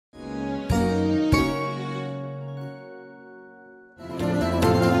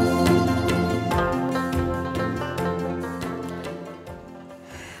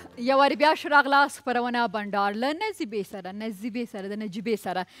یو واری بیا شو راغله خپرونه بندار له نجیبی سره د نجیبی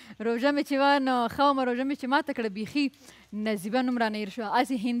سره روژه مې چې وه نو ښه ومه روژه مې چې ماته کړه بیخي نجیبه نوم رانه هېر شو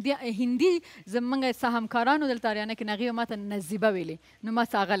هسې هندي زموږ څه همکارانو دلته اریانه کې هغې ماته نجیبه ویلې نو ما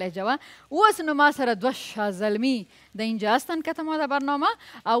څه هغه لهجه وه اوس نو ما سره دوه شازلمي د اینجا هستن که ما د برنامه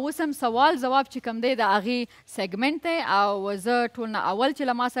او اوس هم سوال ځواب چې کوم دی د هغې سیګمنټ دی او زه ټول نه اول چې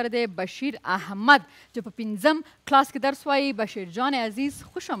له ما سره دی بشیر احمد چې په 5م کلاس کې درس وایي بشیر جان عزیز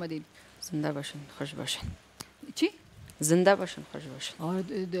خوش آمدید زنده باشین خوش باشین چی؟ زنده باشین خوش باشین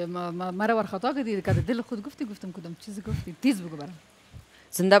مرا ورخطا کردید که دل خود گفتم کدام چیزی گفتی تیز بگو برام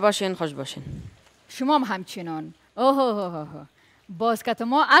زنده باشین خوش باشین شما هم همچنان اوه باز که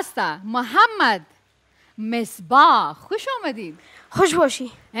ما استا محمد مصباح خوش آمدید خوش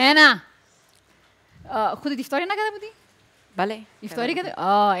باشی نه خودت افطاری نکرده بودی؟ بله افطاری کرده؟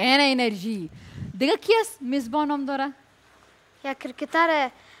 اینه انرژی دیگه کی است مصباح نام داره؟ یک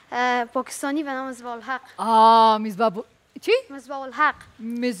کرکتر پاکستانی به نام مصباح الحق مصباح چی؟ مصباح الحق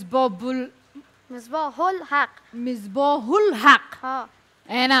مصباح الحق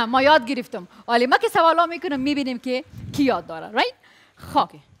نه ما یاد گرفتم حالی ما که سوالا میکنم میبینیم که کی یاد داره رایت؟ خب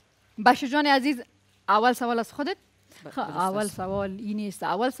بشیر جان عزیز اول سوال از خودت؟ اول سوال این است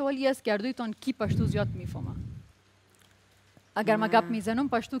اول سوال این است که اردویتان کی پشتو زیاد میفهمه؟ اگر ما گپ میزنم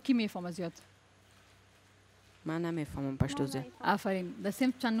پشتو کی میفهمه زیاد؟ من نمیفهمم پشتو زیاد آفرین در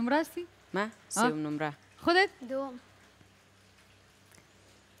صنف چند نمره هستی؟ من 3 نمره خودت؟ 2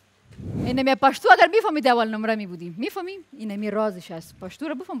 اینمی پشتو اگر میفهمید اول نمره میبودیم میفهمیم؟ اینمی رازش است پشتو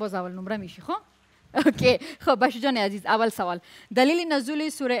رو بفهم باز اول نمره میشی خب؟ اوکی خب بشیر جان عزیز اول سوال دلیل نزول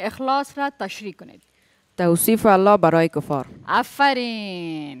سوره اخلاص را تشریح کنید توصیف الله برای کفار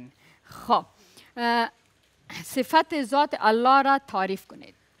آفرین خب صفت ذات الله را تعریف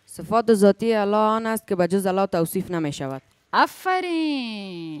کنید صفات ذاتی الله آن است که به جز الله توصیف نمی شود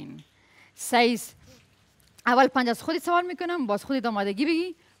آفرین سیز اول 5 از خودت سوال میکنم باز خودت آمادگی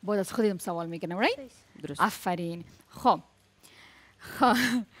بگی باز از خودم سوال میکنم رایت درست آفرین خب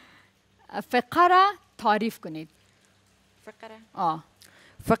فقه را تعریف کنید فقه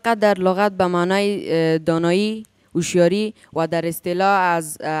فقه در لغت به معنای دانایی هوشیاری و در اصطلاح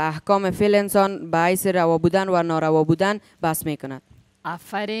از احکام فعل انسان به حیث روا بودن و ناروا بودن بحث می کند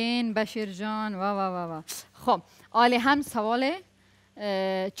آفرین بشیر جان و خب آلی هم سوال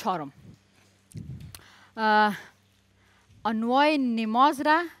 4 انواع نماز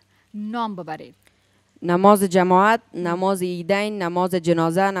را نام ببرید نماز جماعت نماز عیدین نماز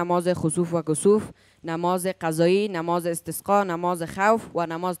جنازه نماز خسوف و کسوف نماز قضایی نماز استسقا نماز خوف و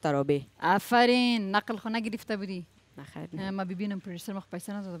نماز تراویح آفرین نقل خو نگرفته بودی نخیر ما ببینم پروژیسر مخ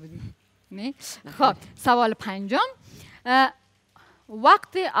پیسه نزده بودی نه خب سوال 5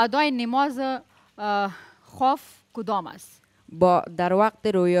 وقت ادای نماز خوف کدام است در وقت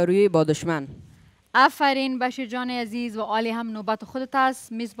رویارویی با دشمن آفرین بشیر جان عزیز و عالی هم نوبت خودت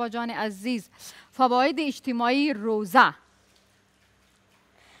است مصباح جان عزیز فواید اجتماعی روزه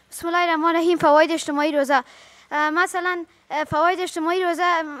بسم الله الرحمن الرحیم فواید اجتماعی روزه مثلا فواید اجتماعی روزه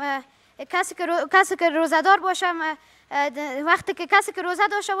کسی که روزه‌دار باشه وقتی که کسی که روزه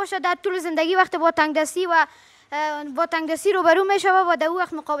داشته باشه در طول زندگی وقتی با تنگدستی روبرو میشه و در او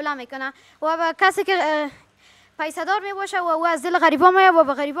وقت مقابله میکنه و کسی که پیسه دار می باشه و او از دل غریبا میاد و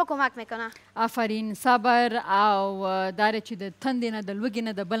به غریبا کمک میکنه آفرین صبر او داره چې د تندې نه د لوږې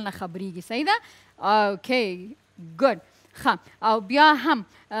نه د بل نه خبریږي صحیح ده اوکی ګډ ښه او بیا هم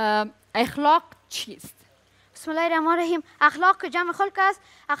اخلاق چیست بسم الله الرحمن الرحیم اخلاق که جمع خلق است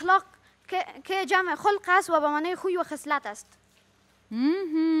اخلاق که جمع خلق است و به معنای خوی و خصلت است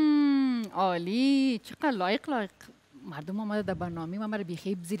عالی چقدر لایق مردم آمده در برنامه ما رو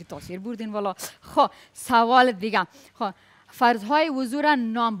بیخی زیر تاثیر بردین والا خب سوال دیگه خب فرضهای وضو را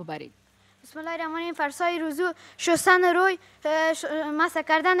نام ببرید بسم الله الرحمن الرحیم فرضهای وضو شستن روی مسح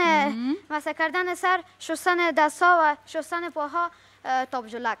کردن سر شستن دستها و شستن پاها تا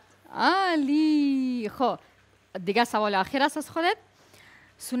بجلک عالی خب دیگه سوال آخر است از خودت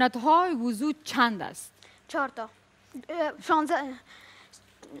سنت های وضو چند است 4 تا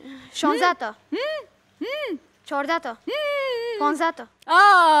 16 تا 14 تا 15 تا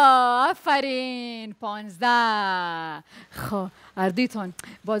آفرین 15 خب اردیتون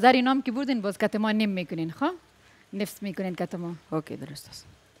بازار اینام که بردین باز کت ما نیم میکنین خب نفس میکنین کت ما اوکی درست است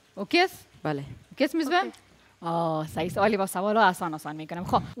اوکی است بله اوکی است میزبه صحیح سوالی با سوالا آسان میکنم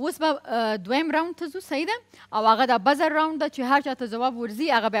خب اوس به دویم راوند تزو صحیح ده او هغه د بزر راوند ده چې هر چا ته جواب ورزی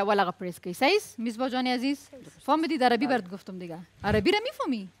هغه به اول هغه پریس کوي صحیح مصباح جان عزیز فهمیدی در عربی برات گفتم دیگه عربی را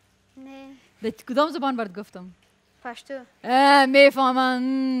میفهمی نه د کدام زبان برات گفتم پشتو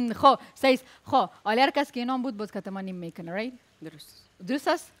میفهمم خب صحیح خب حالا هر کس که اینام بود باز کتما نیم میکنه رایت درست درست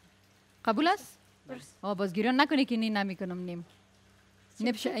است قبول است؟ بازگیری نکنی که نمیکنم نیم.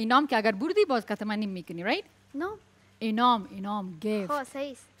 اینام که اگر بردی باز قطعا نیم میکنی رایت؟ نو اینام گیف. خب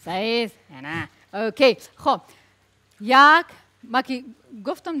صحیح است. صحیح است. نه اوکی. خب یک ما که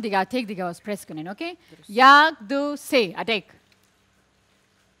گفتم دیگه تک دیگه باز پرس کنین. اوکی 1 2 3 اتک.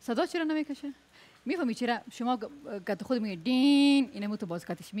 صدا چرا نمیکشه؟ میفهمی چرا شما قطع خود میگید دین اینمو تو باز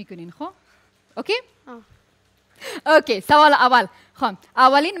قطعش میکنین. خب اوکی؟ اوکی سوال اول. خب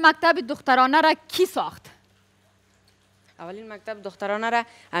اولین مکتب دخترانه را کی ساخت؟ اولین مکتب دخترانه را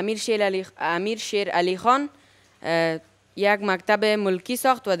امیر شیر علی خان یک مکتب ملکی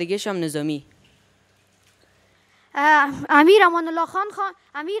ساخت و دیگه هم نظامی. امیر امان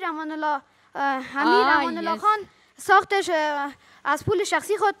الله خان ساختش از پول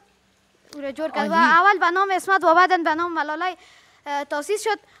شخصی خود او را جور کرد و اول به نام احمد و بعدا به نام ملالای تأسیس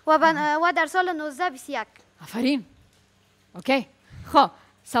شد و در سال 1921. آفرین. اوکی خب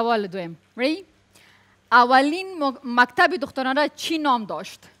سوال دوم. ری اولین مکتب دخترانه چی نام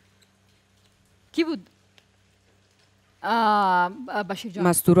داشت؟ کی بود؟ بشیر جان.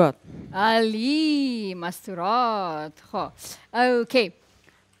 مستورات. علی مستورات. خب اوکی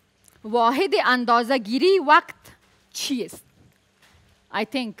واحد اندازه گیری وقت چیست؟ I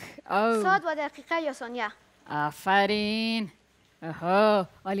think ساعت و دقیقه یا ثانیه. آفرین.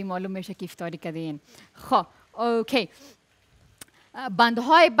 علی معلوم میشه که افطاری کردین. خب اوکی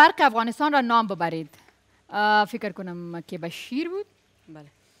بندهای برق افغانستان را نام ببرید. فکر کنم که بشیر بود.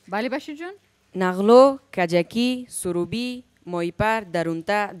 بله بشیر جان. نغلو، کجکی، سروبی، مایپر،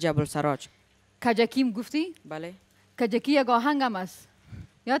 درونته، جبل سراج. کجکیم گفتی؟ بله. کجکی یک آهنگ هم است.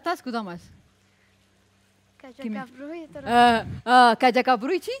 یاد است کدام است؟ کجکابروی ترا.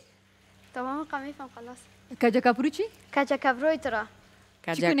 کجکابروی چی؟ تمام قمیفم خلاص. کجکابروی چی؟ کجکابروی ترا.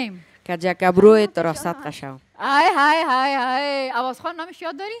 چی کنیم؟ کجکابروی ترا صدقه شو. های آوازخوان نامش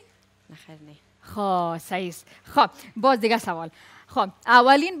یاد داری؟ نخیر نه. خب صحیح است. خب باز دیگه سوال. خب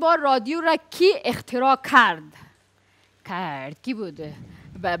اولین بار رادیو را کی اختراع کرد؟ کی بود؟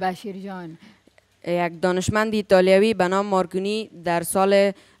 بشیر جان. یک دانشمند ایتالیایی به نام مارکونی در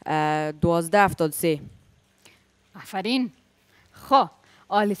سال 1273. آفرین. خب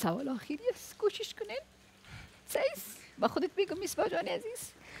عالی سوال آخری است. کوشش کنین. صحیح است. با خودت بگو مصباح جان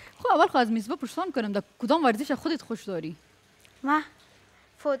عزیز. خب اول خواهد از مصباح پرسان کنم در کدام ورزش خودت خوش داری؟ ما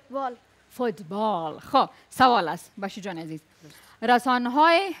فوتبال. خب سوال است بشیر جان عزیز.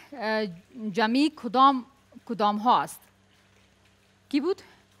 رسانه‌های جمعی کدام ها است؟ کی بود؟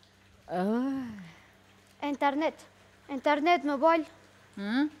 اینترنت موبایل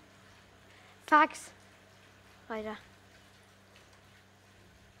فکس غیره.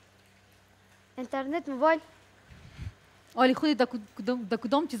 اینترنت موبایل. عالی خودت در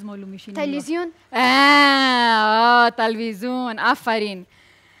کدام چیز معلوم میشین؟ تلویزیون. تلویزیون. آفرین.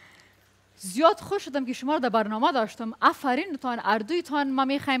 زیاد خوش شدم که شما رو در برنامه داشتم. آفرین تان اردویتان. ما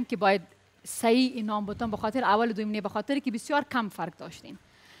میخوایم که باید صحیح اینام بودم به خاطر اول دوم نه به خاطر که بسیار کم فرق داشتین.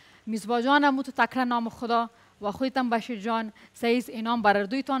 مصباح جان هم تو تکرار نام خدا و خودتم بشیر جان صحیح اینام بر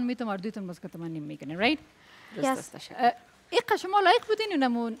اردویتان میتونم اردویتان مسکت من نمیکنه رایت؟ شما لایق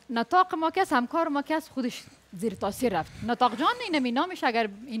بودین و نطاق ما که همکار ما که خودش زیر تاثیر رفت. نطاق جان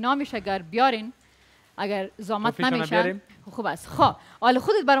اینامش اگر بیارین اگر زامت نمیشه خوب است. خب حالا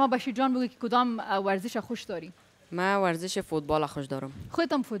خودت برای ما بشیر جان بگو که کدام ورزش خوش داری؟ من ورزش فوتبال خوش دارم.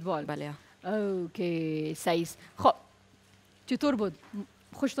 خودتم فوتبال؟ بله. اوکی صحیح. خب چطور بود؟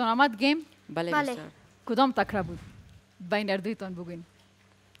 خوشتون آمد گیم؟ بله. کدام تکرار بود؟ بین اردویتان بگوین.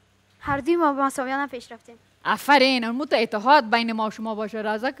 هر دوی ما مساویانه پیش رفتیم. آفرین. اون تو اتحاد بین ما و شما باشه.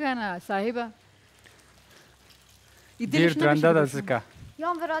 رازه کنه صاحبه. دیر درنده دست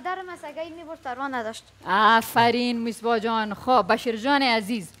یا برادرم از اگه این میبرد تروا نداشت. آفرین مصباح جان. خب بشیر جان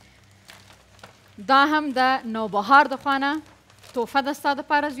عزیز دا هم دا نوبهار دخوانه توفه دستا دا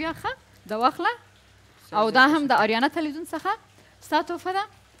پار از ویاخه دا واخله او دا هم دا آریانا تلویزیون سخه ستا توفه دا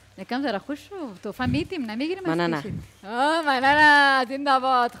یکم ذره خوش شو توفه میتیم نمیگیریم مننه زنده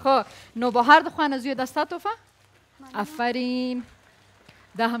باد. خب نوبهار دخوانه زیو دستا توفه آفرین.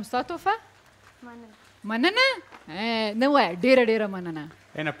 دا هم ستا توفه مننه نه ډیره مننه.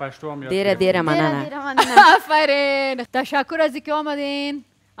 اینه پښتو هم یاد ډیره مننه. آفرین. تشکر از اینکه آمدین.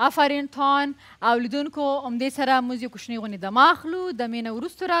 آفرین تان او لیدونکو امدې سره موږ یو کوچنی غونډه د ماخلو د مینه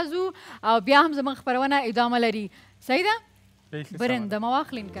وروسته راځو او بیا هم زموږ خپرونه ادامه لري. صحیح ده؟ برن د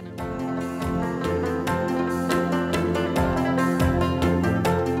مواخلین کنه.